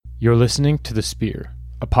You're listening to The Spear,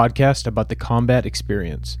 a podcast about the combat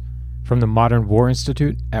experience from the Modern War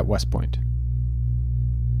Institute at West Point.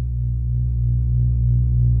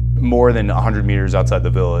 More than 100 meters outside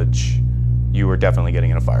the village, you were definitely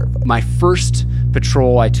getting in a firefight. My first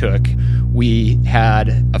patrol I took, we had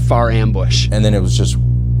a far ambush. And then it was just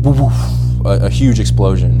a huge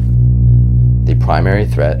explosion. The primary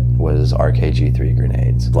threat was RKG-3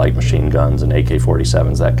 grenades. Light machine guns and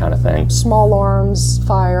AK-47s, that kind of thing. Small arms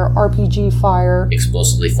fire, RPG fire.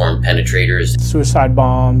 Explosively formed penetrators. Suicide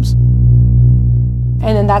bombs.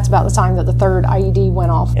 And then that's about the time that the third IED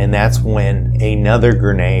went off. And that's when another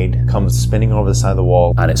grenade comes spinning over the side of the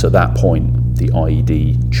wall. And it's at that point the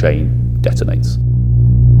IED chain detonates.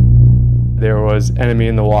 There was enemy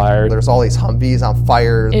in the wire. There's all these Humvees on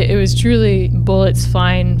fire. It was truly bullets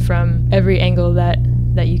flying from every angle that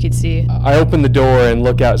you could see. I open the door and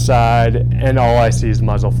look outside, and all I see is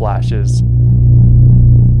muzzle flashes.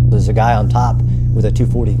 There's a guy on top with a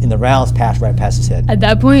 240, and the rounds passed right past his head. At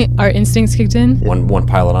that point, our instincts kicked in. One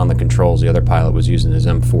pilot on the controls, the other pilot was using his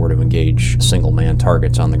M4 to engage single-man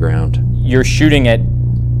targets on the ground. You're shooting at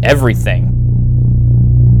everything.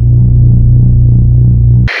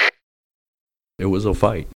 It was a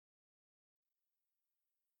fight.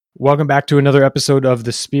 Welcome back to another episode of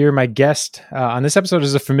The Spear. My guest on this episode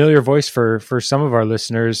is a familiar voice for some of our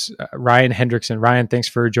listeners, Ryan Hendrickson. Ryan, thanks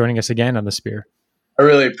for joining us again on The Spear. I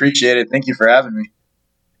really appreciate it. Thank you for having me.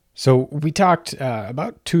 So we talked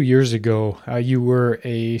about 2 years ago. You were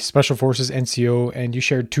a Special Forces NCO, and you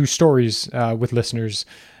shared two stories with listeners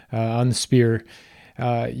on The Spear.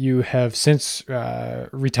 You have since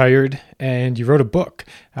retired, and you wrote a book,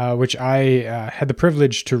 which I had the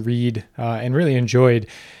privilege to read and really enjoyed.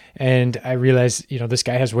 And I realized, this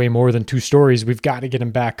guy has way more than two stories. We've got to get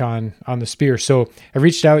him back on The Spear. So I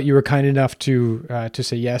reached out. You were kind enough to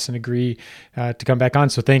say yes and agree to come back on.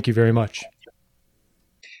 So thank you very much.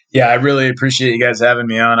 Yeah, I really appreciate you guys having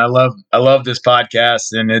me on. I love this podcast,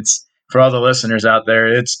 and it's for all the listeners out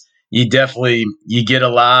there. You get a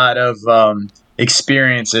lot of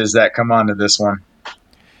experiences that come onto this one.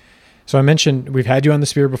 So I mentioned we've had you on The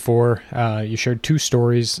Spear before. You shared two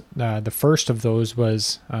stories. The first of those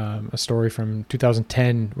was a story from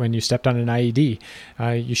 2010 when you stepped on an IED.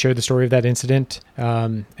 You shared the story of that incident,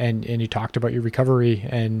 and you talked about your recovery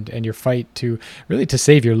and your fight to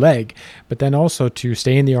save your leg, but then also to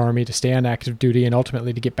stay in the Army, to stay on active duty, and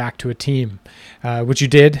ultimately to get back to a team, which you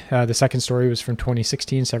did. The second story was from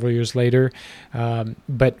 2016, several years later.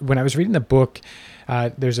 But when I was reading the book,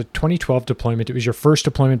 there's a 2012 deployment. It was your first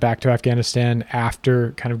deployment back to Afghanistan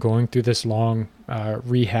after kind of going through this long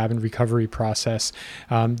rehab and recovery process.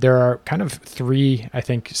 There are kind of three, I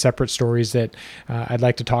think, separate stories that I'd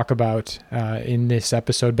like to talk about in this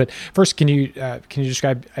episode. But first, can you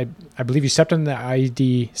describe, I believe you stepped on the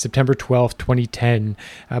IED September 12th, 2010.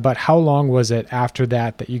 But how long was it after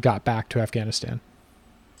that you got back to Afghanistan?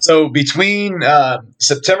 So between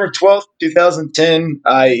September 12th, 2010,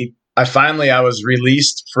 I was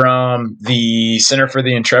released from the Center for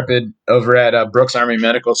the Intrepid over at Brooks Army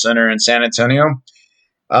Medical Center in San Antonio.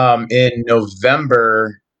 In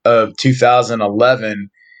November of 2011,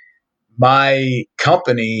 my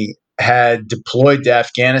company had deployed to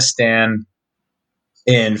Afghanistan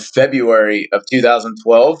in February of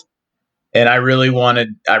 2012, and I really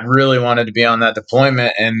wanted to be on that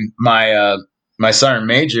deployment. And my sergeant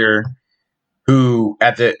major, who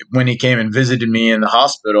when he came and visited me in the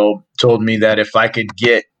hospital, told me that if I could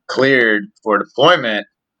get cleared for deployment,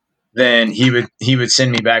 then he would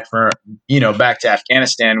send me back back to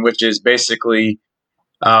Afghanistan, which is basically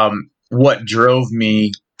what drove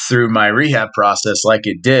me through my rehab process like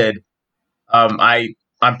it did.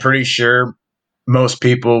 I'm pretty sure most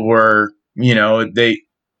people were,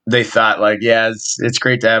 they thought like, yeah, it's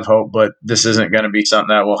great to have hope, but this isn't going to be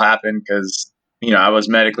something that will happen because I was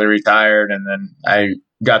medically retired, and then I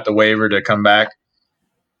got the waiver to come back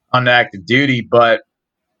on active duty. But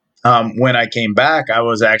when I came back, I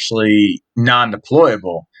was actually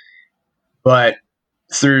non-deployable. But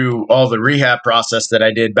through all the rehab process that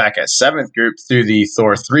I did back at 7th Group through the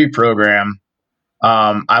Thor 3 program,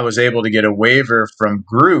 I was able to get a waiver from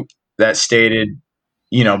Group that stated,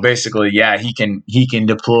 basically, yeah, he can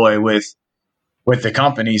deploy with the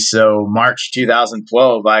company. So March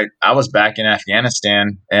 2012, I was back in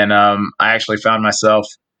Afghanistan, and I actually found myself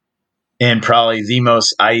in probably the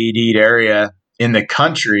most IED'd area in the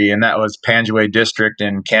country, and that was Panjwai district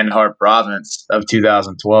in Kandahar province of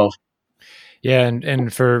 2012. Yeah,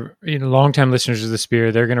 and for longtime listeners of the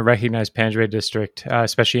Spear, they're going to recognize Panjwai District,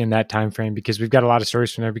 especially in that time frame, because we've got a lot of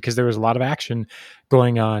stories from there because there was a lot of action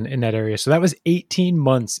going on in that area. So that was 18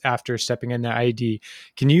 months after stepping in the IED.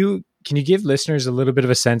 Can you give listeners a little bit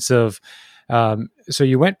of a sense of? So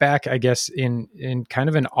you went back, I guess, in kind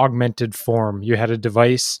of an augmented form. You had a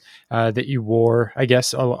device that you wore, I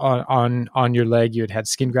guess, on your leg. You had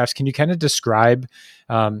skin grafts. Can you kind of describe,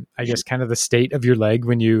 I guess, kind of the state of your leg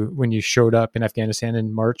when you showed up in Afghanistan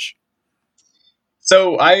in March?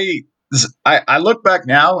 So I look back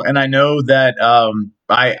now and I know that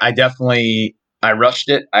I definitely rushed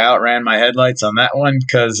it. I outran my headlights on that one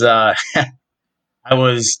because I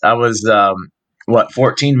was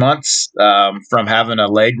 14 months from having a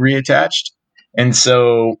leg reattached, and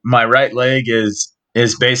so my right leg is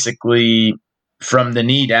basically from the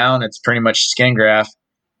knee down. It's pretty much skin graft,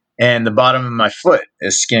 and the bottom of my foot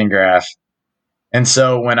is skin graft. And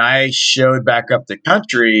so when I showed back up the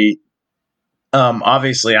country,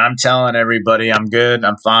 obviously I'm telling everybody I'm good,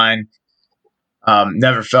 I'm fine,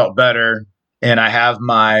 never felt better, and I have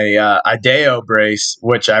my IDEO brace,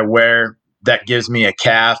 which I wear, that gives me a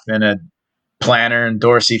calf and a plantar and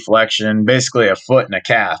dorsiflexion, basically a foot and a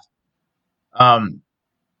calf.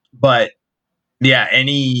 But yeah,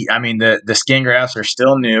 the skin grafts are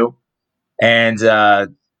still new, and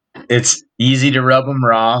it's easy to rub them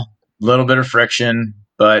raw, a little bit of friction,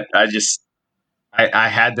 but I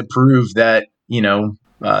had to prove that,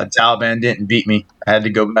 Taliban didn't beat me. I had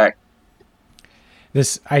to go back.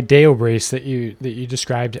 This IDEO brace that you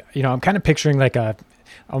described, I'm kind of picturing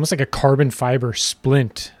almost like a carbon fiber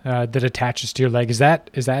splint that attaches to your leg. Is that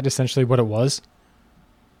essentially what it was?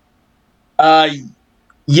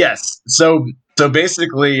 Yes. So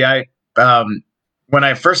basically, when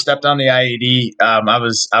I first stepped on the IED, I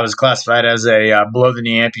was classified as a below the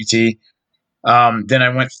knee amputee. Then I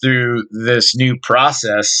went through this new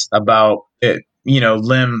process about it,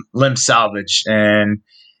 limb salvage, and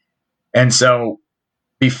so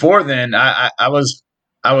before then, I was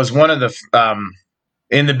one of the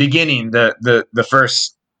in the beginning, the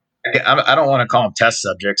first, I don't want to call them test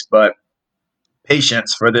subjects, but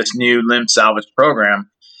patients for this new limb salvage program.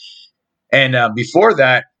 And before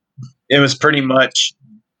that, it was pretty much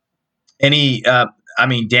any,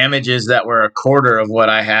 damages that were a quarter of what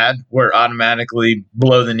I had were automatically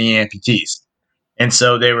below the knee amputees. And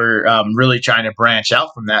so they were really trying to branch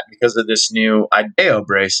out from that because of this new IDEO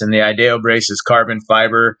brace. And the IDEO brace is carbon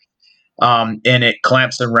fiber, and it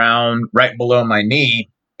clamps around right below my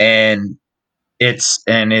knee. And it's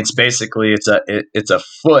basically it's a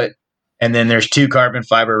foot, and then there's two carbon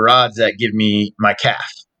fiber rods that give me my calf,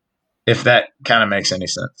 if that kind of makes any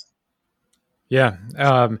sense. Yeah.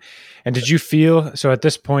 And did you feel, so at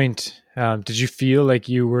this point, did you feel like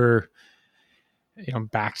you were,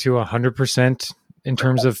 back to 100% in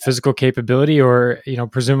terms of physical capability, or,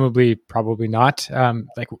 presumably probably not?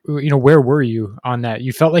 Where were you on that?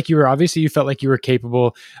 You felt like you were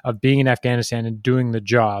capable of being in Afghanistan and doing the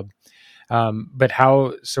job. But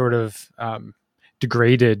how sort of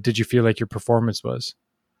degraded did you feel like your performance was?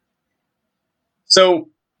 So,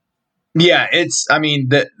 yeah,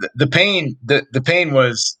 the pain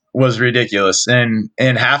was ridiculous, and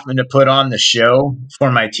having to put on the show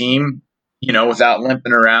for my team, without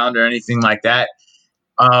limping around or anything like that.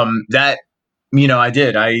 That, I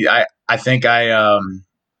did. I think the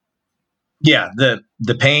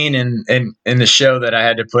pain and the show that I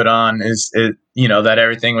had to put on is that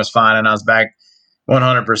everything was fine and I was back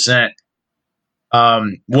 100%.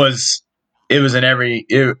 It was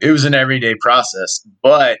an everyday process.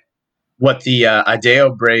 But what the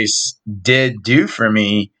IDEO brace did do for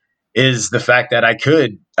me is the fact that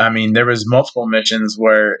there was multiple missions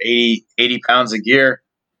where 80 pounds of gear,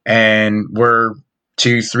 and we're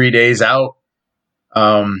 2-3 days out.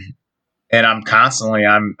 And I'm constantly,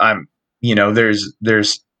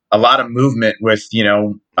 there's a lot of movement with,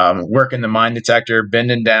 working the mine detector,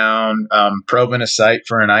 bending down, probing a site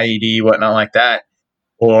for an IED, whatnot like that.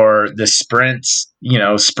 Or the sprints,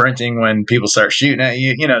 sprinting when people start shooting at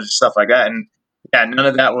you, stuff like that. And yeah, none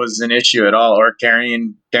of that was an issue at all, or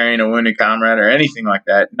carrying a wounded comrade or anything like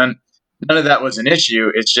that. None of that was an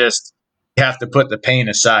issue. It's just, you have to put the pain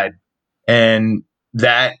aside. And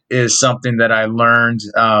that is something that I learned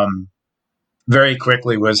very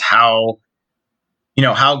quickly, was how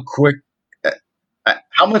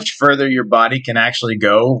much further your body can actually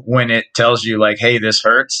go when it tells you, like, hey, this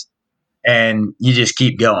hurts, and you just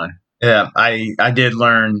keep going. Yeah, I did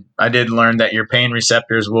learn that your pain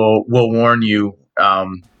receptors will warn you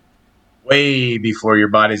way before your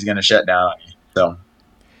body's going to shut down on you.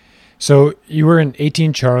 So you were an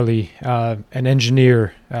 18 Charlie, an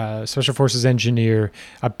engineer, Special Forces engineer.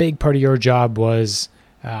 A big part of your job was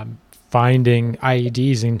finding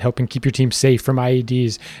IEDs and helping keep your team safe from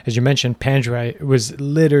IEDs. As you mentioned, Panjwai was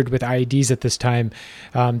littered with IEDs at this time.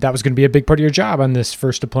 That was going to be a big part of your job on this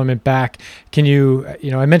first deployment back. Can you,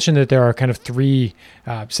 I mentioned that there are kind of three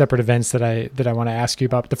separate events that I want to ask you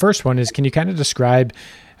about. But the first one is, can you kind of describe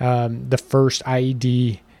the first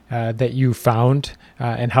IED that you found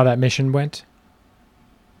and how that mission went?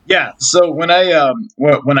 Yeah. So when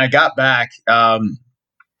I got back,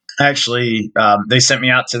 actually, they sent me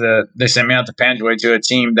out to Panjwai to a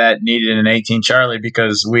team that needed an 18 Charlie,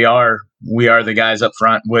 because we are the guys up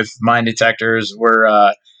front with mine detectors.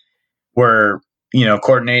 We're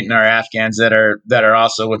coordinating our Afghans that are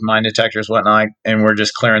also with mine detectors, whatnot, and we're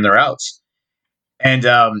just clearing the routes. And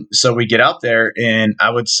so we get out there, and I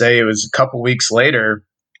would say it was a couple weeks later,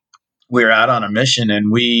 we were out on a mission,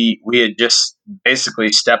 and we had just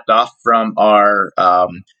basically stepped off from our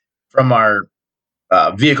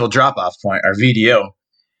vehicle drop-off point, our VDO,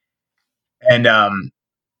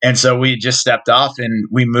 and so we just stepped off, and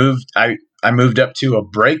we moved. I moved up to a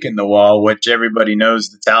break in the wall, which everybody knows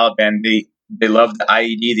the Taliban, they love to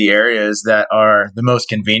IED the areas that are the most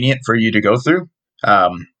convenient for you to go through.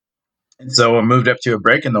 And so I moved up to a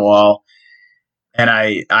break in the wall, and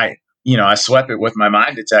I swept it with my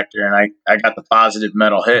mine detector, and I got the positive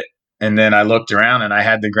metal hit. And then I looked around, and I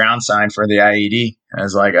had the ground sign for the IED. I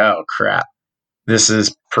was like, oh crap, this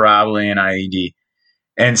is probably an IED.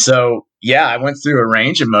 And so, yeah, I went through a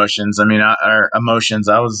range of emotions. I mean, our emotions,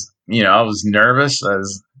 I was nervous. I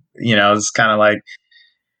was kind of like,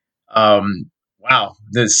 wow,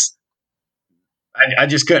 this, I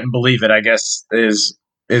just couldn't believe it, I guess is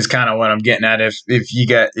kind of what I'm getting at. If you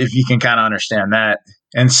can kind of understand that.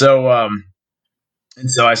 And so,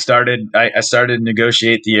 I started to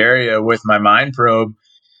negotiate the area with my mine probe,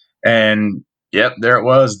 and yep, there it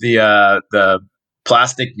was, the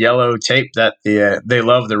plastic yellow tape that they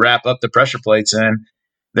love to wrap up the pressure plates in.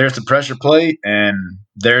 There's the pressure plate, and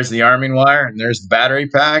there's the arming wire, and there's the battery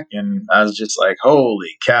pack, and I was just like,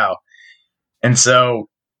 holy cow. And so,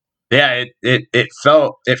 yeah, it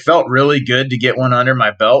felt really good to get one under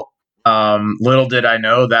my belt. Little did I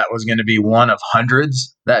know that was going to be one of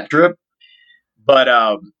hundreds that trip. But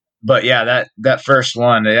yeah, that first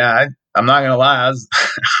one, yeah, I'm not gonna lie,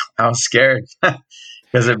 I was scared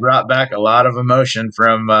because it brought back a lot of emotion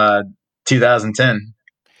from 2010.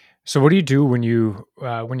 So what do you do when you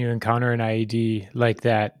encounter an IED like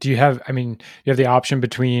that? Do you have the option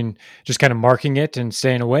between just kind of marking it and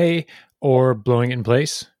staying away, or blowing it in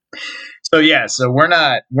place? So yeah, so we're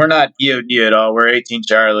not EOD at all. We're 18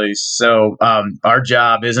 Charlies. So our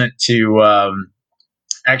job isn't to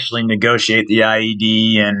actually negotiate the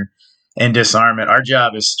IED and disarm it. Our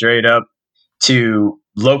job is straight up to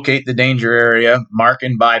locate the danger area, mark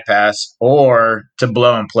and bypass, or to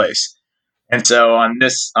blow in place. And so on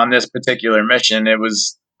this particular mission, it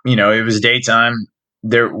was daytime.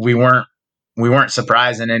 We weren't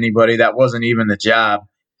surprising anybody. That wasn't even the job,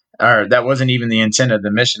 or that wasn't even the intent of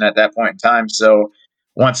the mission at that point in time. So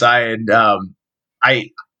once I had, I'm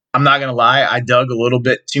not gonna lie, I dug a little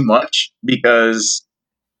bit too much, because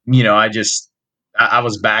I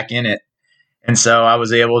was back in it. And so I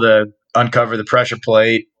was able to uncover the pressure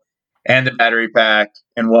plate and the battery pack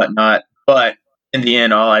and whatnot. But in the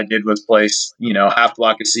end, all I did was place, half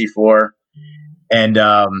block of C4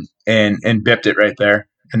 and bipped it right there.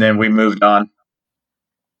 And then we moved on.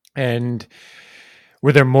 And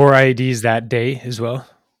were there more IEDs that day as well?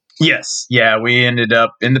 Yes. Yeah. We ended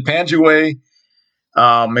up in the Panjwai,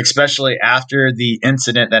 especially after the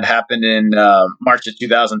incident that happened in March of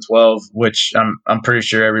 2012, which I'm pretty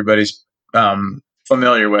sure everybody's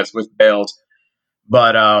familiar with Bales.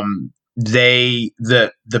 But the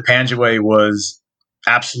Panjwai was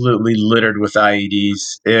absolutely littered with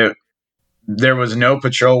IEDs. There was no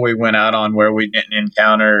patrol we went out on where we didn't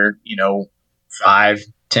encounter 5-10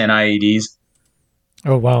 IEDs.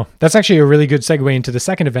 Oh wow, that's actually a really good segue into the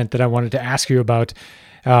second event that I wanted to ask you about.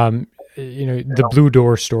 The Blue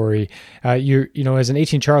Door story. As an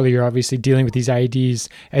 18 Charlie, you're obviously dealing with these IEDs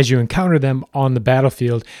as you encounter them on the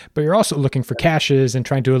battlefield, but you're also looking for caches and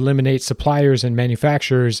trying to eliminate suppliers and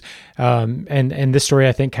manufacturers. And this story,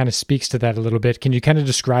 I think, kind of speaks to that a little bit. Can you kind of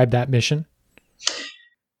describe that mission?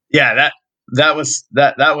 Yeah, that was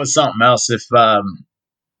something else. If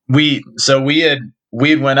we had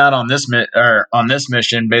went out on this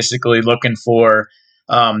mission, basically looking for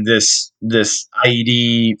this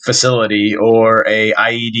IED facility, or a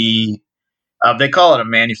IED. They call it a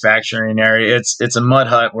manufacturing area. It's a mud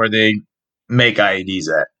hut where they make IEDs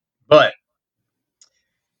at. But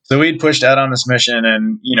So we'd pushed out on this mission,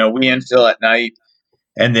 and we infill at night,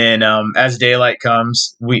 and then as daylight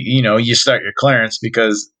comes, you start your clearance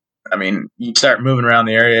because you start moving around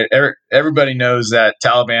the area. Everybody knows that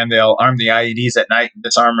Taliban, they'll arm the IEDs at night and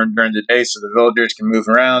disarm them during the day, so the villagers can move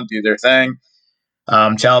around, do their thing.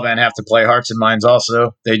 Taliban have to play hearts and minds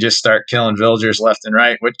also. They just start killing villagers left and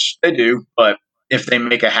right, which they do. But if they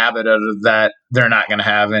make a habit out of that, they're not going to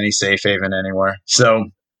have any safe haven anywhere. So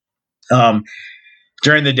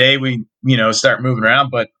during the day, we start moving around,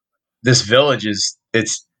 but this village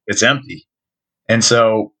it's empty, and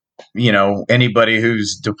so anybody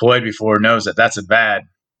who's deployed before knows that that's a bad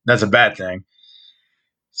thing.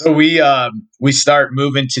 So we start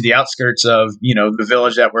moving to the outskirts of the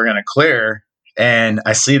village that we're going to clear. And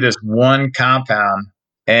I see this one compound,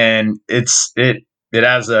 and it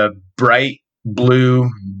has a bright blue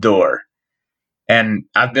door. And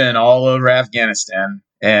I've been all over Afghanistan,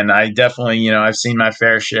 and I definitely, I've seen my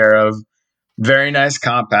fair share of very nice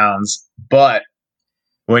compounds. But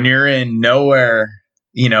when you're in nowhere,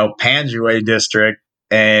 Panjwai district,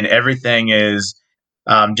 and everything is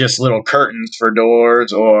just little curtains for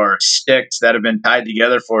doors or sticks that have been tied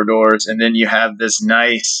together for doors, and then you have this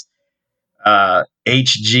nice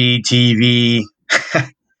HGTV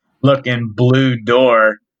looking blue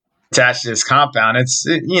door attached to this compound,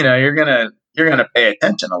 you're gonna pay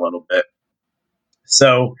attention a little bit.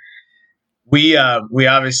 So we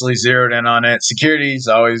obviously zeroed in on it. Security is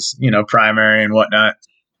always primary and whatnot,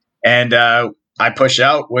 and I push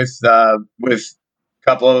out with a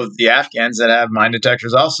couple of the Afghans that have mine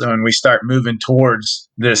detectors also, and we start moving towards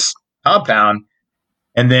this compound,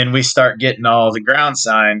 and then we start getting all the ground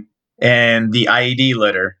sign and the IED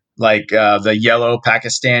litter, like the yellow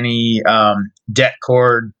Pakistani det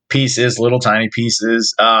cord pieces, little tiny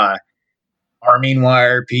pieces, arming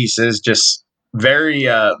wire pieces, just very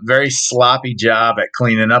sloppy job at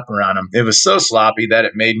cleaning up around them. It was so sloppy that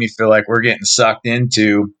it made me feel like we're getting sucked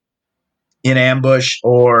into an ambush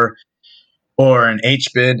or an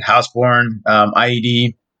HBID, houseborne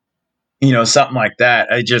IED, something like that.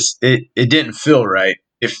 It didn't feel right,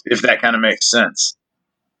 if that kind of makes sense.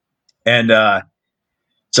 And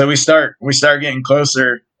so we start getting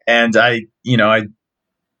closer, and I'm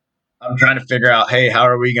trying to figure out, hey, how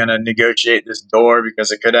are we going to negotiate this door,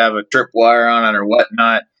 because it could have a tripwire on it or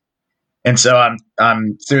whatnot. And so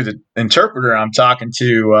I'm through the interpreter, I'm talking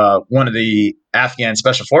to one of the Afghan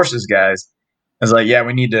special forces guys. I was like, yeah,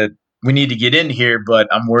 we need to get in here, but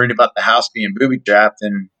I'm worried about the house being booby trapped.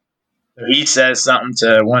 And he says something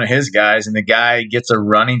to one of his guys, and the guy gets a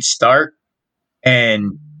running start,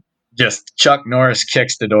 and just Chuck Norris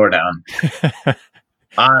kicks the door down.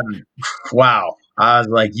 Wow. I was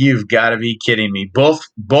like, you've got to be kidding me. Both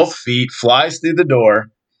feet, flies through the door.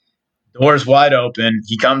 Door's wide open.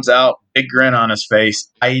 He comes out, big grin on his face,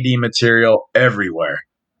 IED material everywhere.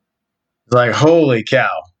 Like, holy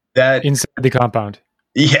cow. That inside the compound.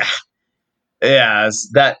 Yeah. Yeah.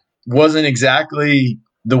 That wasn't exactly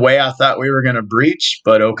the way I thought we were going to breach,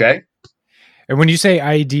 but okay. And when you say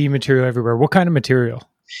IED material everywhere, what kind of material?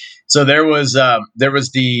 So there was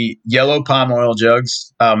the yellow palm oil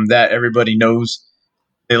jugs that everybody knows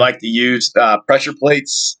they like to use, pressure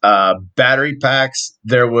plates, battery packs.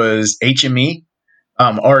 There was HME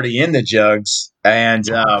already in the jugs, and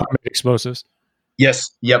explosives. Yes,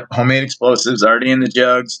 yep, homemade explosives already in the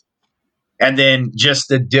jugs, and then just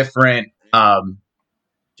the different items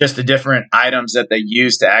that they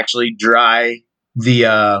use to actually dry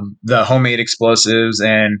the homemade explosives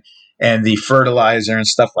and the fertilizer and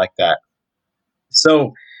stuff like that.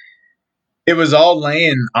 So it was all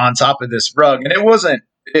laying on top of this rug, and it wasn't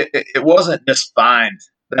this find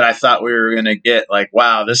that I thought we were going to get. Like,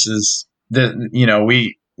 wow, this is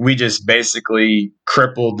we just basically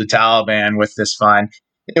crippled the Taliban with this find.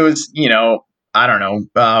 It was, I don't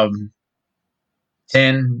know,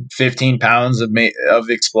 10, 15 pounds of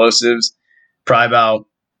explosives, probably about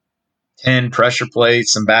 10 pressure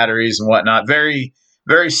plates, some batteries and whatnot. Very,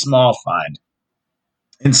 very small find.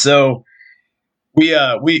 And so we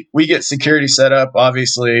get security set up,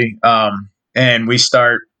 obviously, and we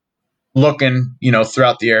start looking,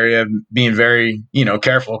 throughout the area, being very,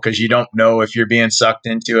 careful, because you don't know if you're being sucked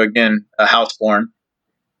into, again, a houseborn.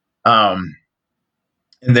 And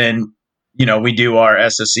then, we do our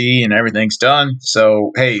SSE and everything's done.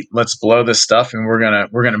 So, hey, let's blow this stuff, and we're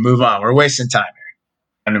gonna move on. We're wasting time here.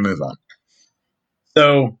 Time to move on.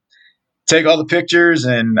 So take all the pictures,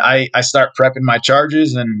 and I start prepping my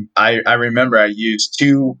charges, and I remember I used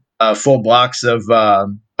 2 full blocks of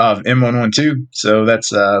M112, so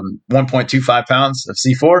that's 1.25 pounds of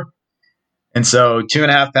C4, and so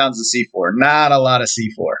 2.5 pounds of C4. Not a lot of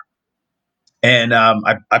C4. And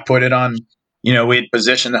I put it on, we had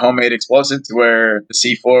positioned the homemade explosive to where the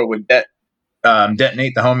C4 would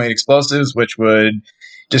detonate the homemade explosives, which would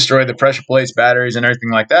destroy the pressure plates, batteries, and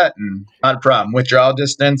everything like that. And not a problem. Withdrawal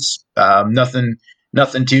distance, nothing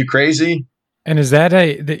too crazy. And is that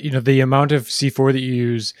the amount of C4 that you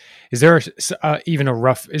use? Is there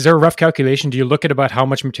a rough calculation? Do you look at about how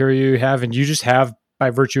much material you have, and you just have,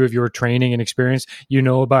 by virtue of your training and experience,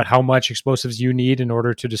 about how much explosives you need in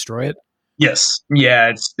order to destroy it? Yes,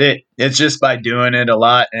 yeah, it's just by doing it a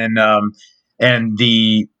lot, and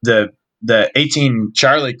the 18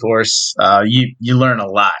 Charlie course, you learn a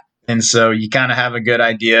lot, and so you kind of have a good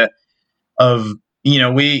idea of,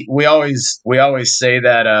 we always say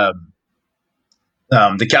that.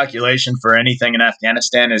 The calculation for anything in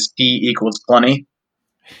Afghanistan is P equals plenty.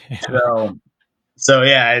 So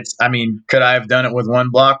yeah, could I have done it with one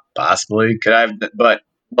block? Possibly. Could I have, but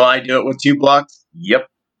will I do it with 2 blocks? Yep.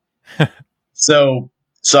 So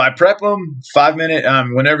I prep them 5 minute.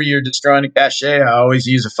 Whenever you're destroying a cache, I always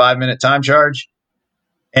use a 5-minute time charge,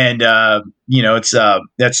 and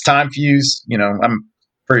that's time fuse. I'm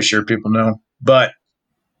pretty sure people know, but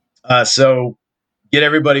so. Get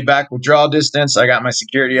everybody back withdrawal distance. I got my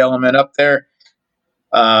security element up there.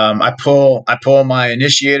 I pull my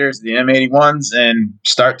initiators, the M81s, and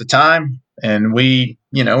start the time. And we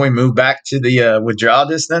move back to the withdrawal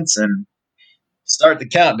distance and start the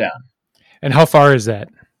countdown. And how far is that?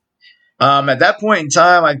 At that point in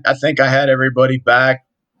time, I think I had everybody back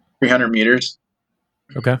 300 meters.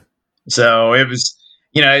 Okay. So it was,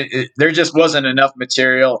 there just wasn't enough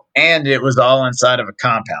material, and it was all inside of a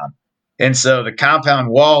compound. And so the compound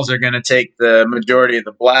walls are going to take the majority of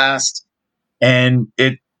the blast, and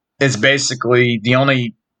it's basically the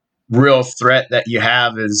only real threat that you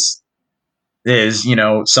have is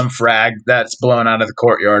some frag that's blown out of the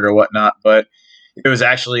courtyard or whatnot. But it was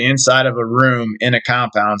actually inside of a room in a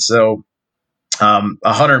compound, so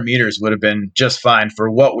 100 meters would have been just fine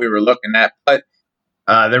for what we were looking at. But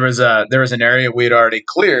there was an area we had already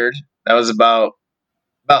cleared that was about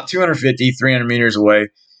 250, 300 meters away.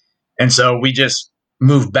 And so we just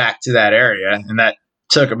moved back to that area, and that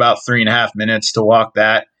took about 3.5 minutes to walk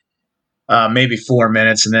that, maybe 4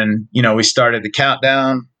 minutes. And then, we started the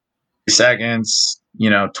countdown, 3 seconds,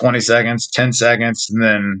 20 seconds, 10 seconds, and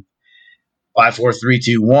then 5, 4, 3,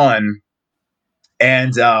 2, 1.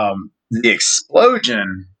 And the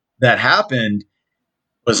explosion that happened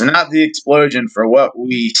was not the explosion for what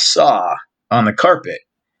we saw on the carpet.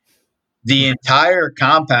 The entire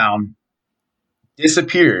compound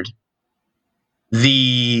disappeared.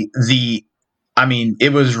 It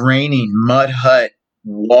was raining mud hut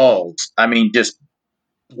walls. Just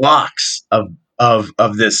blocks of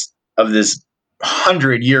this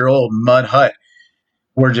 100-year-old mud hut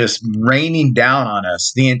were just raining down on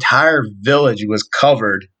us. The entire village was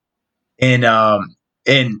covered in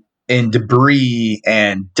debris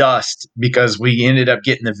and dust, because we ended up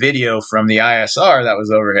getting the video from the ISR that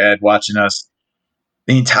was overhead watching us.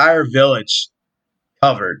 The entire village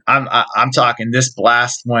covered. I'm talking, this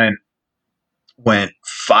blast went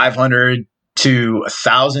 500 to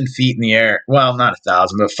 1,000 feet in the air. Well, not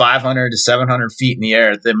 1,000, but 500 to 700 feet in the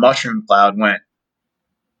air. The mushroom cloud went.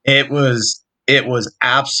 It was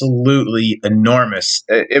absolutely enormous.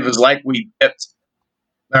 It was like we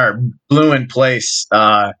blew in place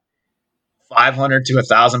 500 to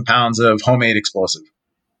 1,000 pounds of homemade explosive,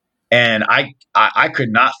 and I could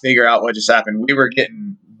not figure out what just happened. We were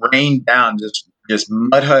getting rained down, just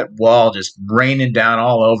mud hut wall just raining down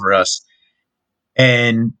all over us.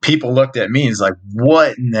 And people looked at me and was like,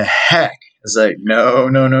 what in the heck? I was like,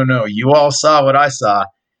 no. You all saw what I saw.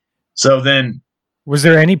 So then, was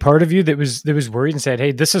there any part of you that was worried and said,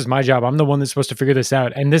 hey, this is my job, I'm the one that's supposed to figure this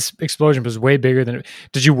out, and this explosion was way bigger than it?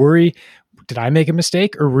 Did you worry, did I make a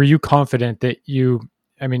mistake? Or were you confident that you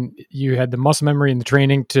had the muscle memory and the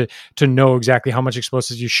training to know exactly how much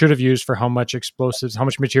explosives you should have used for how much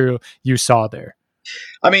material you saw there?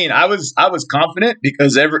 I was confident,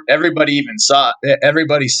 because everybody saw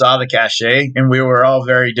the cache, and we were all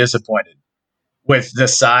very disappointed with the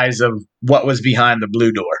size of what was behind the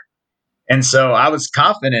blue door. And so I was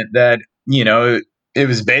confident that, it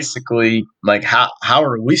was basically like, how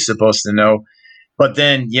are we supposed to know? But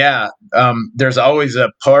then, there's always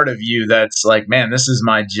a part of you that's like, man, this is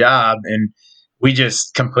my job. And we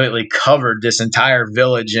just completely covered this entire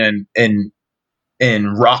village in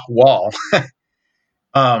rock wall.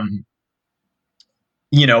 With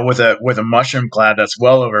a mushroom cloud that's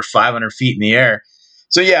well over 500 feet in the air.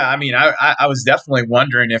 So I was definitely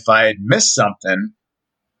wondering if I had missed something,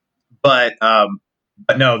 but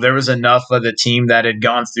But no, there was enough of the team that had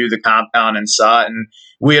gone through the compound and saw it, and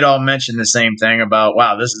we had all mentioned the same thing about,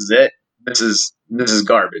 wow, this is it. This is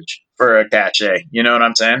garbage for a cache. You know what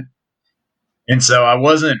I'm saying? And so I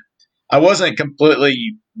wasn't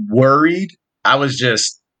completely worried. I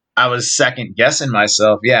was second guessing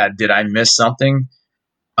myself. Yeah, did I miss something?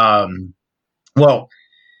 Well,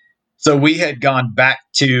 so we had gone back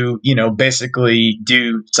to, basically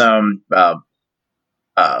do some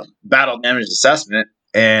battle damage assessment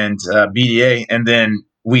and BDA, and then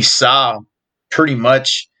we saw pretty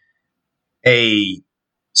much a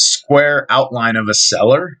square outline of a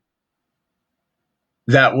cellar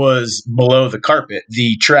that was below the carpet.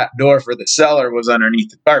 The trap door for the cellar was underneath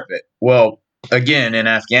the carpet. Well, again, in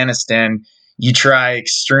Afghanistan, you try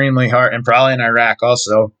extremely hard, and probably in Iraq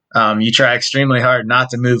also, you try extremely hard not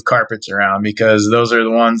to move carpets around because those are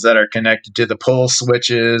the ones that are connected to the pull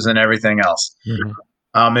switches and everything else. Mm-hmm.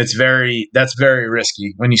 That's very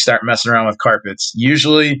risky when you start messing around with carpets.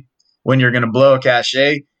 Usually when you're going to blow a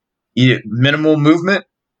cache, minimal movement.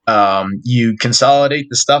 You consolidate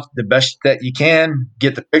the stuff the best that you can,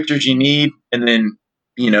 get the pictures you need, and then,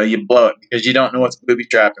 you blow it because you don't know what's booby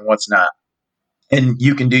trapped and what's not. And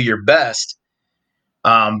you can do your best.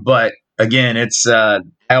 But again, it's, I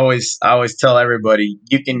always tell everybody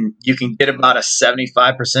you can get about a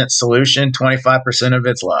 75% solution, 25% of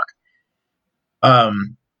it's luck.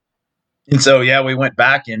 And so, yeah, we went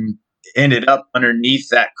back and ended up underneath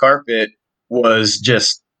that carpet was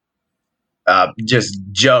just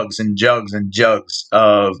jugs and jugs and jugs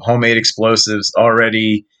of homemade explosives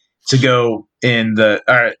already to go in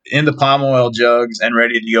the palm oil jugs and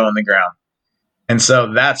ready to go in the ground. And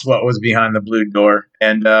so that's what was behind the blue door.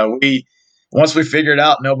 And once we figured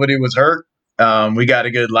out nobody was hurt, we got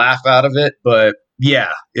a good laugh out of it. But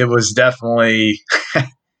yeah, it was definitely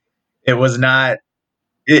it was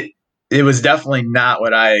definitely not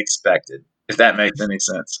what I expected, if that makes any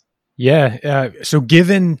sense. Yeah. So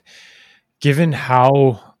given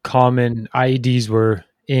how common IEDs were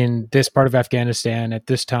in this part of Afghanistan at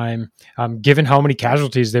this time, given how many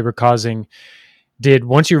casualties they were causing,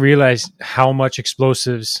 once you realized how much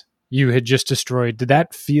explosives you had just destroyed, did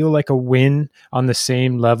that feel like a win on the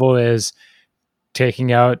same level as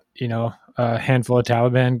taking out, a handful of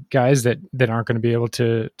Taliban guys that aren't going to be able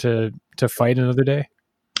to fight another day?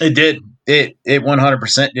 It did. It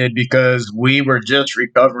 100% did, because we were just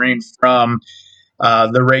recovering from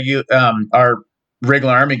our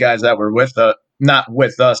regular Army guys that were not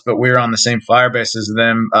with us, but we were on the same fire base as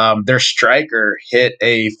them. Their striker hit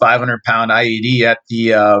a 500-pound IED at the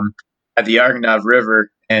Arghandab River,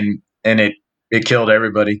 and it killed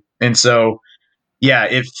everybody. And so, yeah,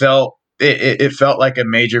 it felt like a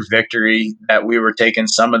major victory that we were taking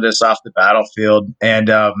some of this off the battlefield, and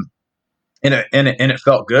it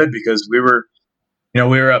felt good because we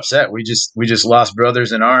were upset. We just lost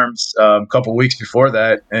brothers in arms a couple weeks before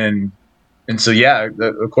that, and so, yeah,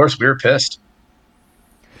 of course we were pissed.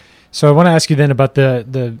 So I want to ask you then about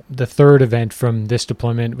the third event from this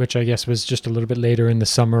deployment, which I guess was just a little bit later in the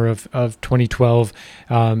summer of 2012.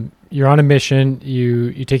 You're on a mission,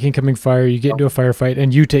 you take incoming fire, you get into a firefight,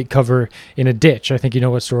 and you take cover in a ditch. I think you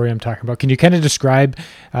know what story I'm talking about. Can you kind of describe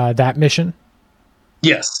that mission?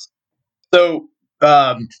 Yes. So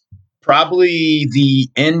probably the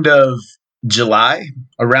end of July,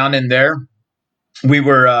 around in there, we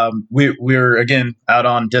were again out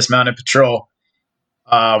on dismounted patrol.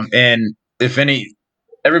 And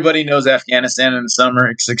everybody knows Afghanistan in the summer,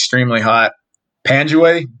 it's extremely hot.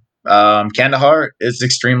 Panjwai, Kandahar, is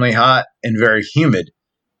extremely hot and very humid.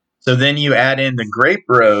 So then you add in the grape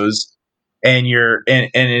rows, and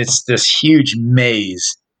it's this huge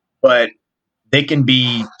maze, but they can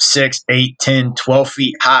be 6, 8, 10, 12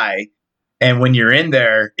 feet high. And when you're in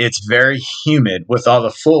there, it's very humid with all the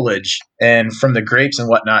foliage and from the grapes and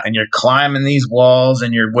whatnot. And you're climbing these walls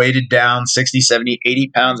and you're weighted down 60, 70, 80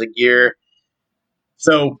 pounds of gear.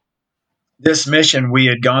 So this mission, we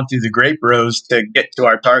had gone through the grape rows to get to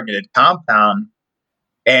our targeted compound,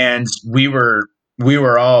 and we were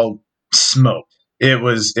all smoked. It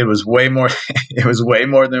was way more, it was way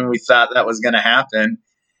more than we thought that was going to happen.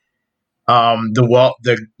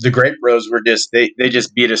 The grape rows were they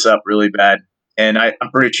just beat us up really bad. And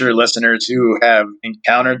I'm pretty sure listeners who have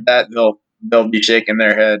encountered that, they'll be shaking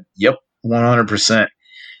their head. Yep. 100%.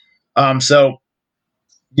 So,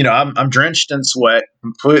 I'm drenched in sweat,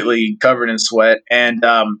 completely covered in sweat. And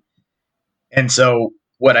so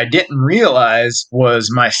what I didn't realize was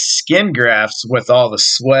my skin grafts, with all the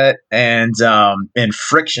sweat and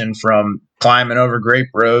friction from climbing over grape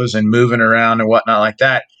rows and moving around and whatnot like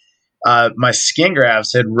that. My skin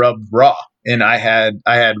grafts had rubbed raw. and I had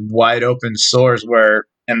wide open sores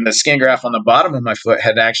and the skin graft on the bottom of my foot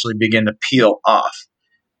had actually begun to peel off.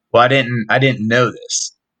 Well, I didn't know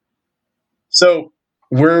this. So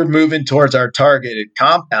we're moving towards our targeted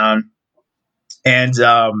compound, and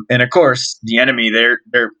of course the enemy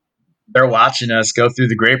they're watching us go through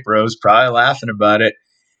the grape rows, probably laughing about it.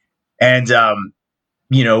 And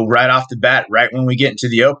right off the bat, right when we get into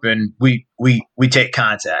the open, we take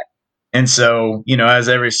contact. And so, as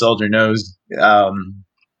every soldier knows,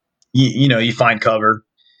 you find cover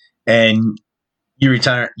and you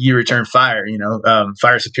return fire.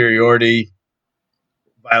 Fire superiority,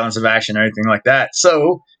 violence of action, everything like that.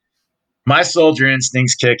 So my soldier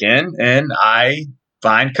instincts kick in, and I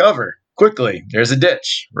find cover quickly. There's a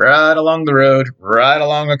ditch right along the road, right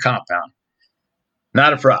along the compound.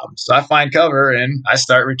 Not a problem. So I find cover and I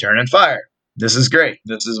start returning fire. This is great.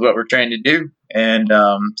 This is what we're trained to do, and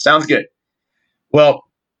sounds good. Well,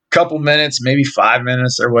 couple minutes, maybe 5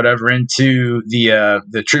 minutes or whatever into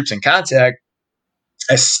the troops in contact,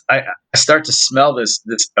 I start to smell this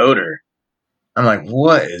odor. I'm like,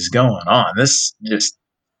 what is going on? This just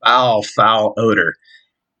foul odor.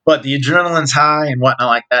 But the adrenaline's high and whatnot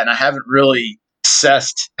like that, and I haven't really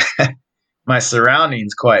assessed my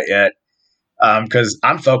surroundings quite yet because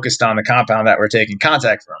I'm focused on the compound that we're taking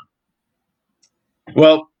contact from.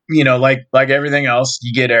 Well, like everything else,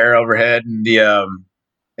 you get air overhead, and the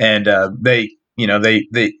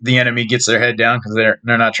enemy gets their head down because they're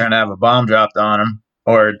not trying to have a bomb dropped on them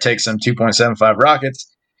or take some 2.75 rockets.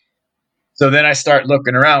 So then I start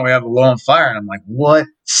looking around. We have a low on fire, and I'm like, what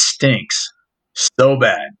stinks so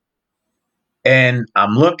bad? And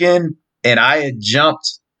I'm looking, and I had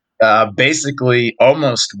jumped basically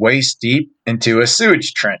almost waist deep into a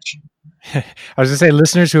sewage trench. I was going to say,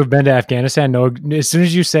 listeners who have been to Afghanistan know, as soon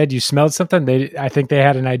as you said you smelled something, I think they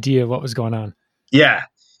had an idea of what was going on. Yeah.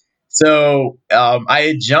 So I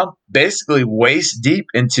had jumped basically waist deep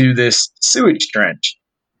into this sewage trench.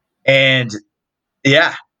 And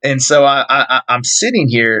yeah. And so I'm sitting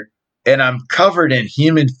here and I'm covered in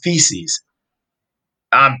human feces.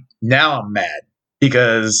 I'm mad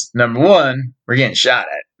because number one, we're getting shot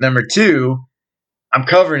at. Number two, I'm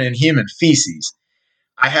covered in human feces.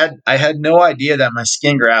 I had no idea that my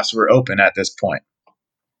skin grafts were open at this point.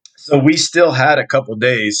 So we still had a couple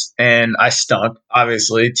days, and I stunk.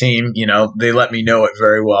 Obviously, team, they let me know it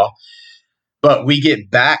very well. But we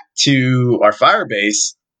get back to our fire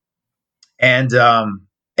base, and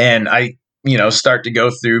I, start to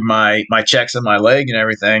go through my checks on my leg and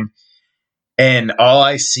everything, and all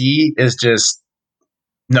I see is just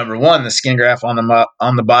number one, the skin graft on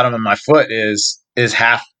the bottom of my foot is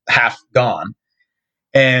half gone,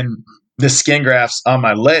 and the skin grafts on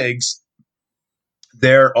my legs,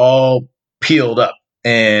 they're all peeled up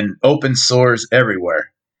and open sores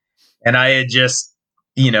everywhere. And I had just,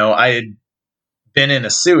 I had been in a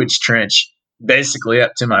sewage trench basically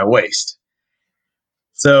up to my waist.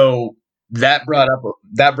 So that brought up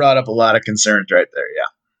a lot of concerns right there.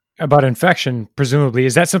 Yeah. About infection, presumably.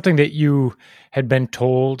 Is that something that you had been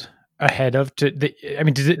told ahead of? Did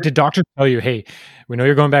doctors tell you, hey, we know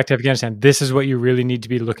you're going back to Afghanistan. This is what you really need to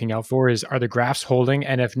be looking out for. Are the grafts holding?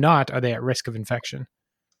 And if not, are they at risk of infection?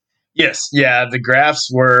 Yes. Yeah. The grafts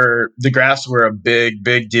were a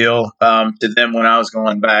big deal to them when I was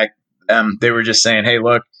going back. They were just saying, hey,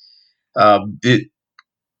 look,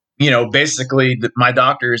 basically my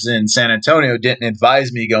doctors in San Antonio didn't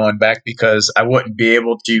advise me going back because I wouldn't be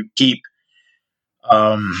able to keep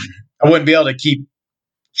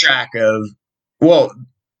track of,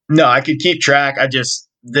 I could keep track. I just,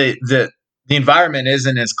 the environment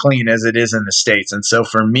isn't as clean as it is in the States. And so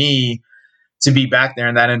for me to be back there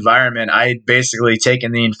in that environment, I had basically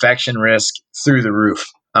taken the infection risk through the roof.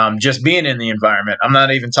 Just being in the environment. I'm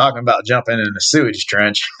not even talking about jumping in a sewage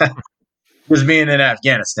trench. Just being in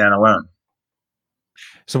Afghanistan alone.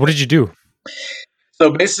 So what did you do?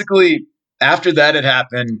 So basically, after that had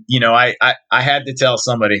happened, I had to tell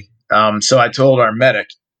somebody. So I told our medic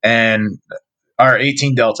and our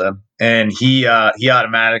 18 Delta, and he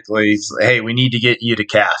automatically said, hey, we need to get you to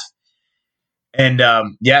CAF. And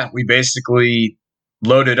we basically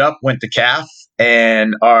loaded up, went to CAF,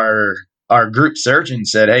 and our group surgeon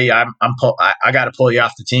said, hey, I got to pull you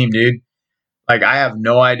off the team, dude. Like, I have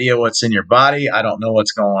no idea what's in your body. I don't know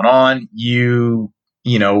what's going on. You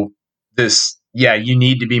need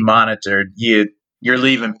to be monitored. You're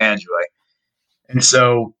leaving Panjwai. And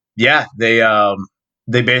so,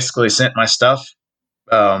 they basically sent my stuff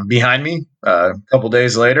behind me a couple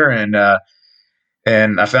days later, and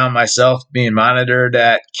I found myself being monitored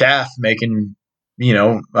at CAF, making,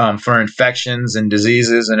 for infections and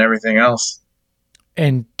diseases and everything else.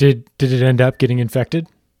 And did it end up getting infected?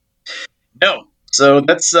 No. So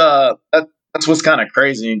that's what's kind of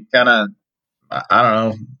crazy. Kind of, I don't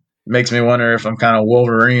know, makes me wonder if I'm kind of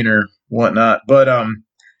Wolverine or whatnot. But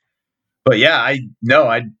yeah,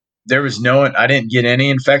 there was I didn't get any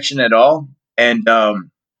infection at all, and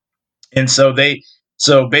so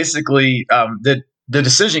basically the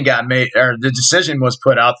decision got made, or the decision was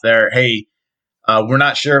put out there. Hey, we're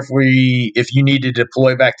not sure if you need to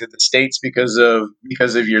deploy back to the States because of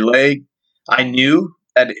your leg. I knew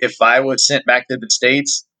that if I was sent back to the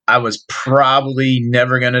States, I was probably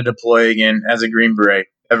never going to deploy again as a Green Beret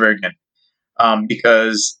ever again.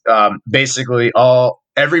 Because basically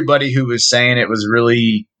everybody who was saying it was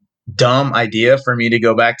really dumb idea for me to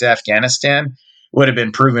go back to Afghanistan would have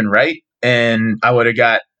been proven right, and I would have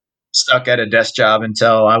got stuck at a desk job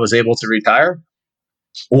until I was able to retire,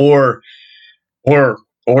 or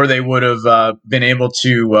they would have been able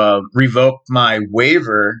to revoke my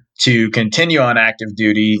waiver to continue on active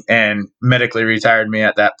duty and medically retired me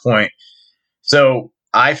at that point. So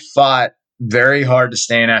I fought very hard to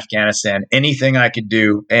stay in Afghanistan, anything I could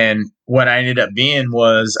do. And what I ended up being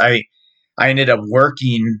was I ended up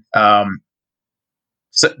working, resupplying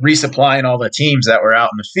all the teams that were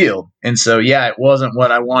out in the field. And so, yeah, it wasn't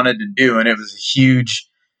what I wanted to do. And it was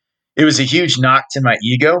a huge knock to my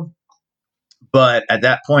ego. But at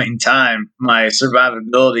that point in time, my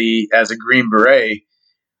survivability as a Green Beret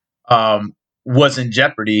was in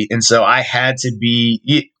jeopardy. And so I had to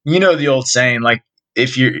be, you know, the old saying, like,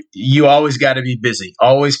 if you always got to be busy,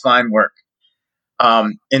 always find work.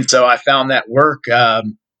 And so I found that work,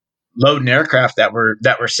 loading aircraft that were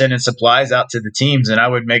sending supplies out to the teams, and I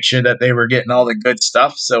would make sure that they were getting all the good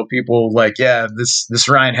stuff. So people like, yeah, this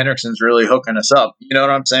Ryan Hendrickson's really hooking us up. You know what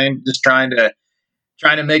I'm saying? Just trying to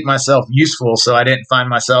make myself useful, so I didn't find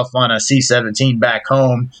myself on a C-17 back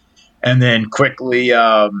home and then quickly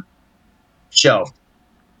shelved.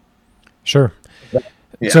 Sure.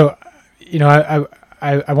 Yeah. So, you know,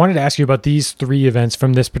 I wanted to ask you about these three events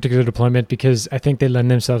from this particular deployment because I think they lend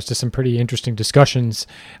themselves to some pretty interesting discussions.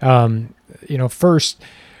 You know, first,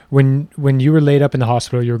 when you were laid up in the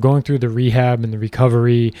hospital, you were going through the rehab and the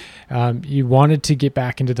recovery. You wanted to get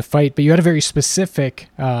back into the fight, but you had a very specific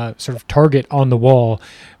sort of target on the wall,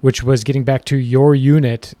 which was getting back to your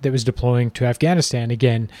unit that was deploying to Afghanistan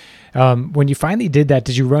again. When you finally did that,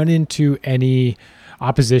 did you run into any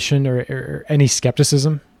opposition or any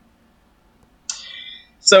skepticism?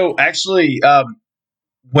 So actually,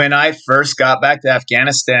 when I first got back to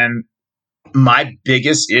Afghanistan, my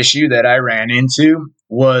biggest issue that I ran into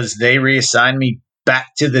was they reassigned me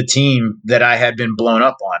back to the team that I had been blown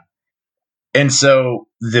up on. And so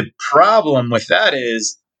the problem with that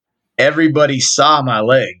is everybody saw my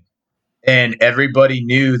leg and everybody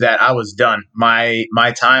knew that I was done. My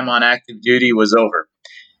time on active duty was over.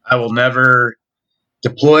 I will never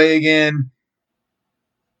deploy again.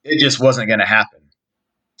 It just wasn't going to happen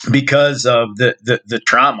because of the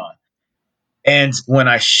trauma. And when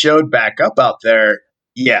I showed back up out there,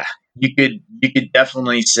 yeah, you could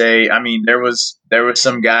definitely say, I mean, there was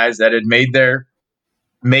some guys that had made their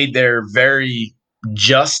very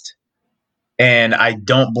just, and I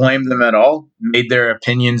don't blame them at all, made their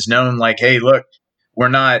opinions known, like, hey, look, we're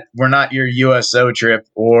not your USO trip,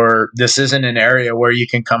 or this isn't an area where you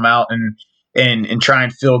can come out and try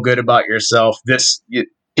and feel good about yourself.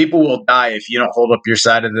 People will die if you don't hold up your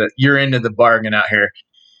side of your end of the bargain out here.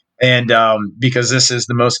 And because this is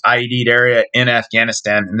the most IED'd area in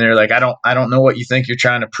Afghanistan, and they're like, I don't know what you think you're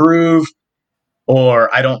trying to prove,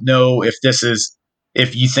 or I don't know if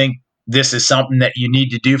you think this is something that you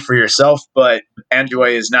need to do for yourself, but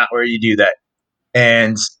Panjwai is not where you do that.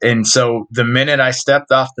 And so the minute I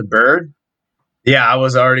stepped off the bird, yeah, I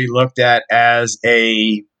was already looked at as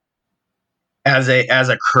a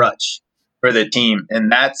crutch for the team,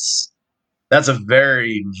 and that's a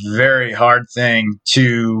very, very hard thing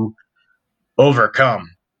to overcome.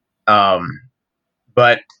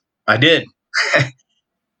 But I did. I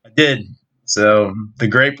did. So the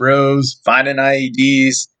Grape Rose, finding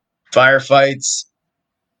IEDs, firefights,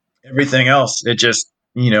 everything else, it just,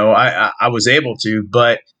 I was able to,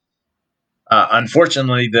 but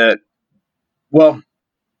unfortunately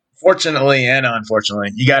fortunately and unfortunately,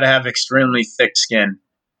 you got to have extremely thick skin.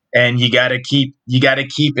 And you got to keep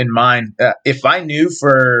in mind, if I knew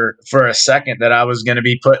for a second that I was going to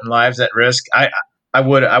be putting lives at risk, I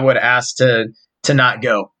would ask to not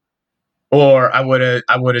go, or I would have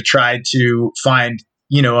tried to find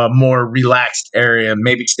a more relaxed area,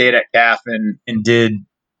 maybe stayed at CAF and did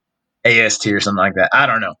AST or something like that. I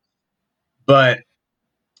don't know, but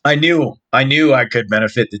I knew I could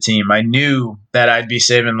benefit the team. I knew that I'd be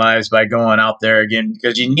saving lives by going out there again,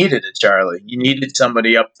 because you needed it, Charlie. You needed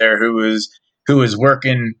somebody up there who was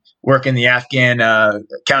working the Afghan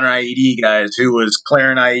counter IED guys, who was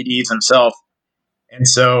clearing IEDs himself. And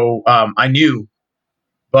so I knew,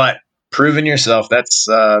 but proving yourself, that's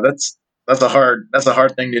a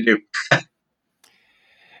hard thing to do.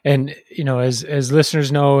 And as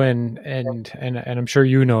listeners know, and I'm sure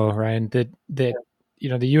you know, Ryan, that the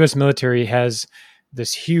U.S. military has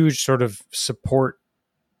this huge sort of support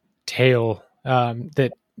tail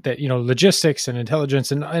that logistics and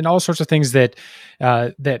intelligence and all sorts of things that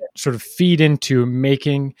sort of feed into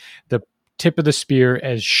making the tip of the spear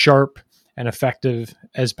as sharp and effective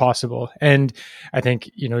as possible. And I think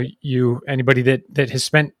anybody that has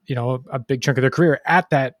spent a big chunk of their career at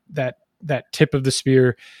that tip of the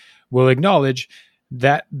spear will acknowledge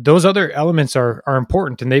that those other elements are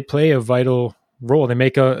important, and they play a vital role. They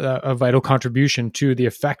make a vital contribution to the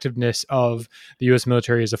effectiveness of the U.S.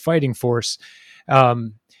 military as a fighting force.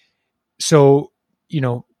 So,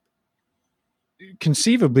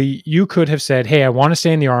 conceivably, you could have said, "Hey, I want to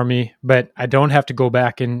stay in the Army, but I don't have to go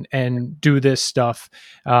back and do this stuff.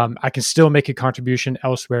 I can still make a contribution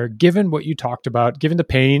elsewhere." Given what you talked about, given the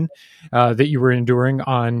pain that you were enduring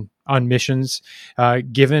on missions,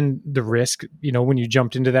 given the risk, when you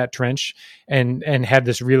jumped into that trench and had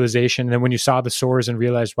this realization, and then when you saw the sores and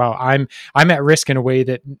realized, wow, I'm at risk in a way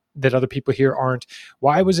that other people here aren't.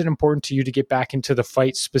 Why was it important to you to get back into the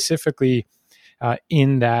fight, specifically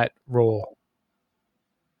in that role?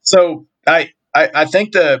 So I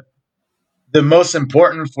think the most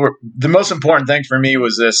important thing for me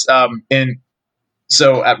was this. And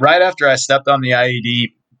so right after I stepped on the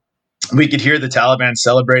IED, we could hear the Taliban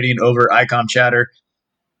celebrating over ICOM chatter.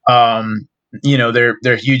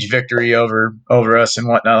 Their huge victory over us and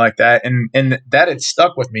whatnot like that, and that had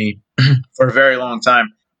stuck with me for a very long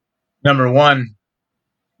time. Number one,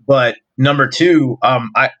 but number two,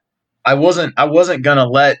 I wasn't gonna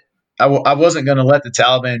let the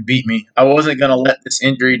Taliban beat me. I wasn't gonna let this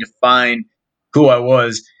injury define who I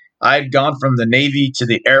was. I'd gone from the Navy to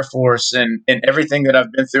the Air Force and everything that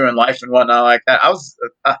I've been through in life and whatnot like that.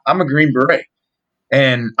 I'm a Green Beret,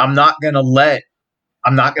 and I'm not gonna let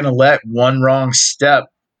one wrong step.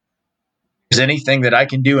 If there's anything that I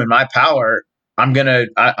can do in my power, I'm gonna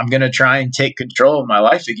try and take control of my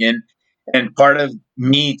life again. And part of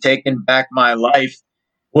me taking back my life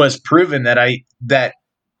was proven that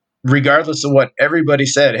regardless of what everybody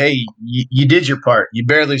said, hey, you did your part. You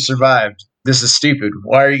barely survived. This is stupid.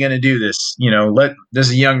 Why are you going to do this? This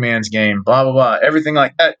is a young man's game, blah, blah, blah. Everything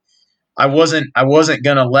like that. I wasn't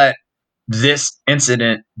going to let this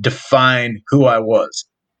incident define who I was.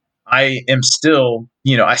 I am still,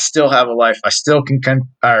 I still have a life. I still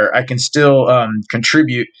I can still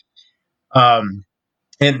contribute. And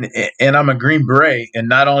I'm a Green Beret, and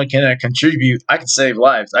not only can I contribute, I can save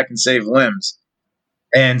lives. I can save limbs.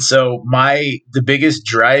 And so the biggest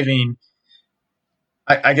driving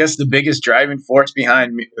force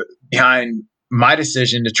behind my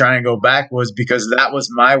decision to try and go back was because that was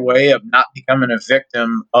my way of not becoming a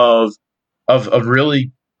victim of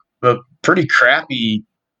really a pretty crappy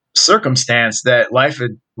circumstance that life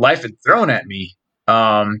had thrown at me.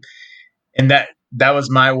 And that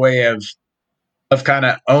was my way of kind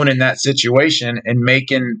of owning that situation and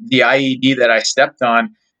making the IED that I stepped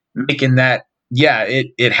on, making that, yeah,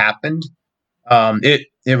 it happened.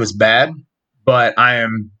 It was bad, but I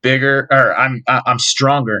am bigger, or I'm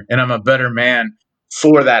stronger, and I'm a better man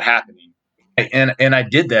for that happening. And I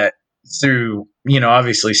did that through,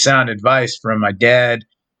 obviously sound advice from my dad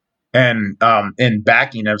and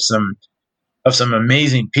backing of some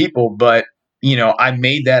amazing people. But, I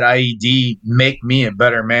made that IED make me a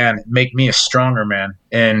better man, make me a stronger man.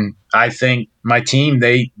 And I think my team,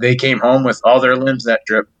 they came home with all their limbs that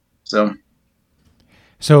trip. So,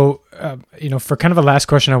 for kind of a last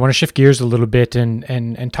question, I want to shift gears a little bit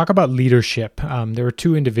and talk about leadership. There were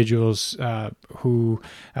two individuals who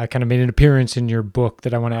kind of made an appearance in your book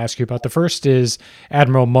that I want to ask you about. The first is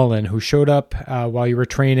Admiral Mullen, who showed up while you were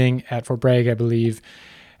training at Fort Bragg, I believe,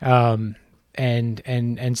 and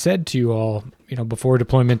said to you all, before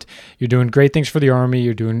deployment, you're doing great things for the Army,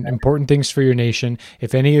 you're doing important things for your nation.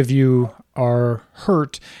 If any of you are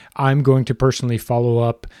hurt, I'm going to personally follow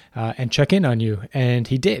up and check in on you. And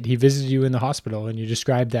he did. He visited you in the hospital, and you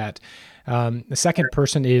described that. The second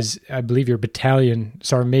person is, I believe, your battalion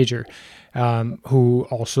sergeant major, who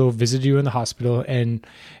also visited you in the hospital and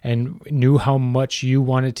knew how much you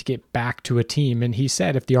wanted to get back to a team. And he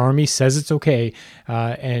said, if the Army says it's okay,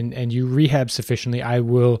 and you rehab sufficiently, I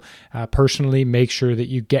will personally make sure that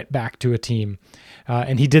you get back to a team.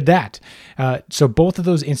 And he did that. So both of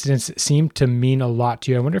those incidents seem to mean a lot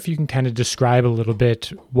to you. I wonder if you can kind of describe a little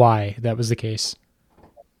bit why that was the case.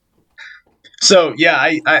 So yeah,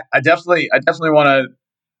 I definitely want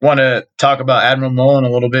to talk about Admiral Mullen a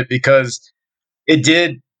little bit, because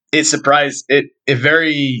it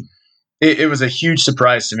was a huge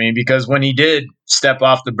surprise to me, because when he did step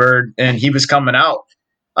off the bird and he was coming out,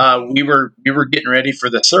 we were getting ready for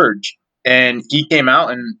the surge, and he came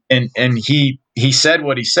out and he said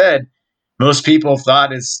what he said. Most people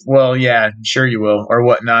thought is, well, yeah, sure you will, or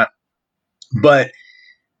whatnot. But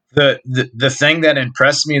the thing that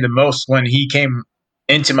impressed me the most when he came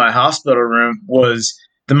into my hospital room was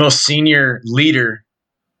the most senior leader,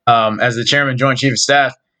 as the chairman, Joint Chief of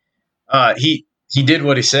Staff. He did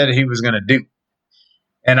what he said he was going to do,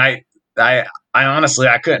 and I honestly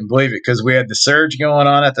I couldn't believe it, because we had the surge going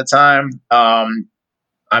on at the time.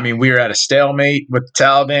 We were at a stalemate with the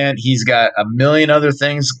Taliban. He's got a million other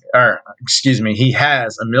things, he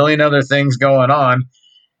has a million other things going on.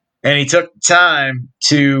 And he took time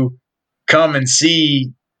to come and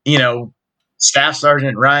see, Staff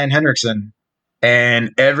Sergeant Ryan Hendrickson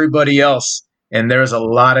and everybody else. And there was a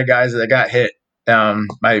lot of guys that got hit. I'm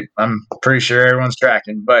pretty sure everyone's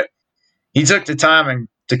tracking, but he took the time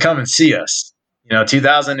to come and see us.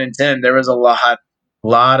 2010, there was a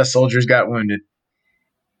lot of soldiers got wounded.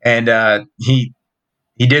 And he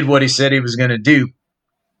did what he said he was going to do.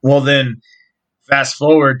 Well, then fast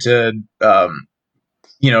forward to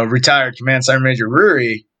retired Command Sergeant Major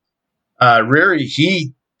Ruri.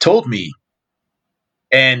 He told me,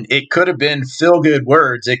 and it could have been feel-good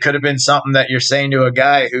words. It could have been something that you're saying to a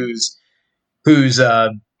guy who's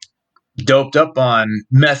doped up on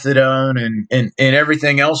methadone and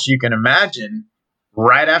everything else you can imagine.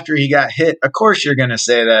 Right after he got hit, of course you're going to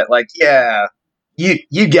say that, like, yeah,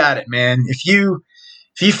 you got it, man. If you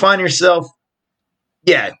find yourself,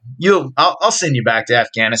 yeah, I'll send you back to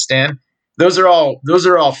Afghanistan. Those are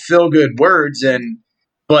all feel good words,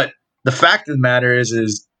 but the fact of the matter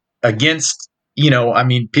is against,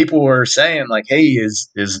 people were saying like, hey, is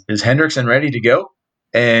Hendrickson ready to go?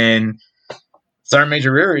 And Sergeant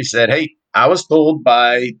Major Ruri said, hey, I was told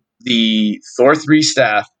by the Thor 3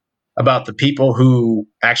 staff about the people who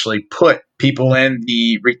actually put people in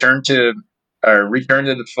the return to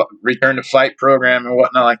fight program and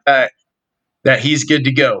whatnot like that he's good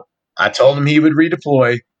to go. I told him he would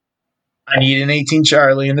redeploy. I need an 18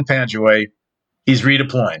 Charlie in the Panjwai. He's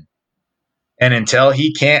redeploying. And until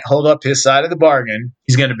he can't hold up his side of the bargain,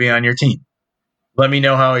 he's going to be on your team. Let me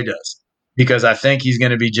know how he does, because I think he's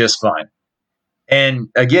going to be just fine. And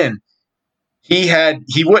again, he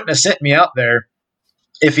wouldn't have sent me out there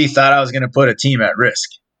if he thought I was going to put a team at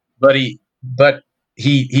risk. But he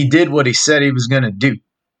did what he said he was going to do.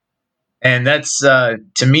 And that's,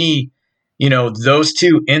 to me, those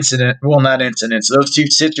two those two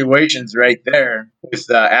situations right there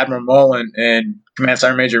with Admiral Mullen and Command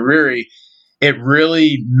Sergeant Major Ruri, it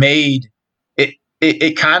really made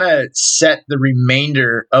it kind of set the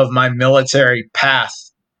remainder of my military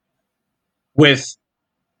path, with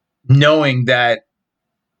knowing that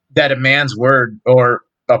a man's word or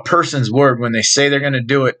a person's word, when they say they're going to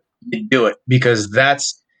do it, they do it, because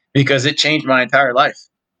it changed my entire life.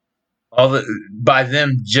 By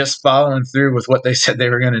them just following through with what they said they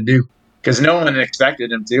were going to do, because no one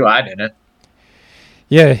expected them to. I didn't.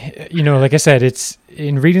 Yeah, like I said, it's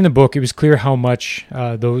in reading the book, it was clear how much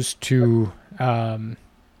those two,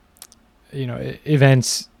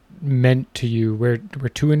 events meant to you, where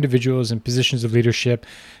two individuals in positions of leadership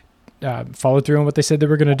followed through on what they said they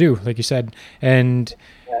were going to do, like you said, and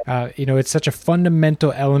it's such a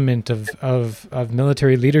fundamental element of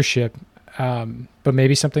military leadership. But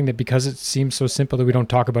maybe something that, because it seems so simple, that we don't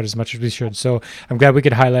talk about as much as we should. So I'm glad we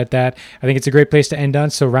could highlight that. I think it's a great place to end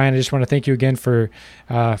on. So Ryan, I just want to thank you again for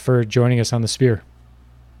joining us on The Spear.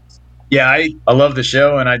 Yeah, I love the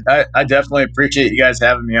show, and I definitely appreciate you guys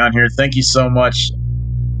having me on here. Thank you so much.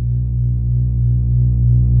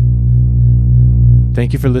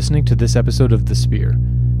 Thank you for listening to this episode of The Spear.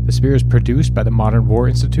 The Spear is produced by the Modern War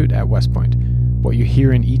Institute at West Point. What you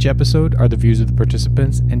hear in each episode are the views of the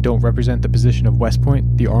participants and don't represent the position of West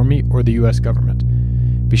Point, the Army, or the U.S. government.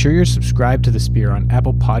 Be sure you're subscribed to The Spear on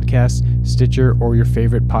Apple Podcasts, Stitcher, or your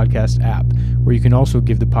favorite podcast app, where you can also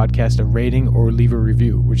give the podcast a rating or leave a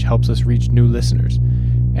review, which helps us reach new listeners.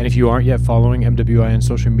 And if you aren't yet following MWI on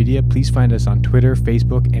social media, please find us on Twitter,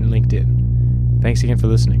 Facebook, and LinkedIn. Thanks again for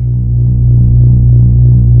listening.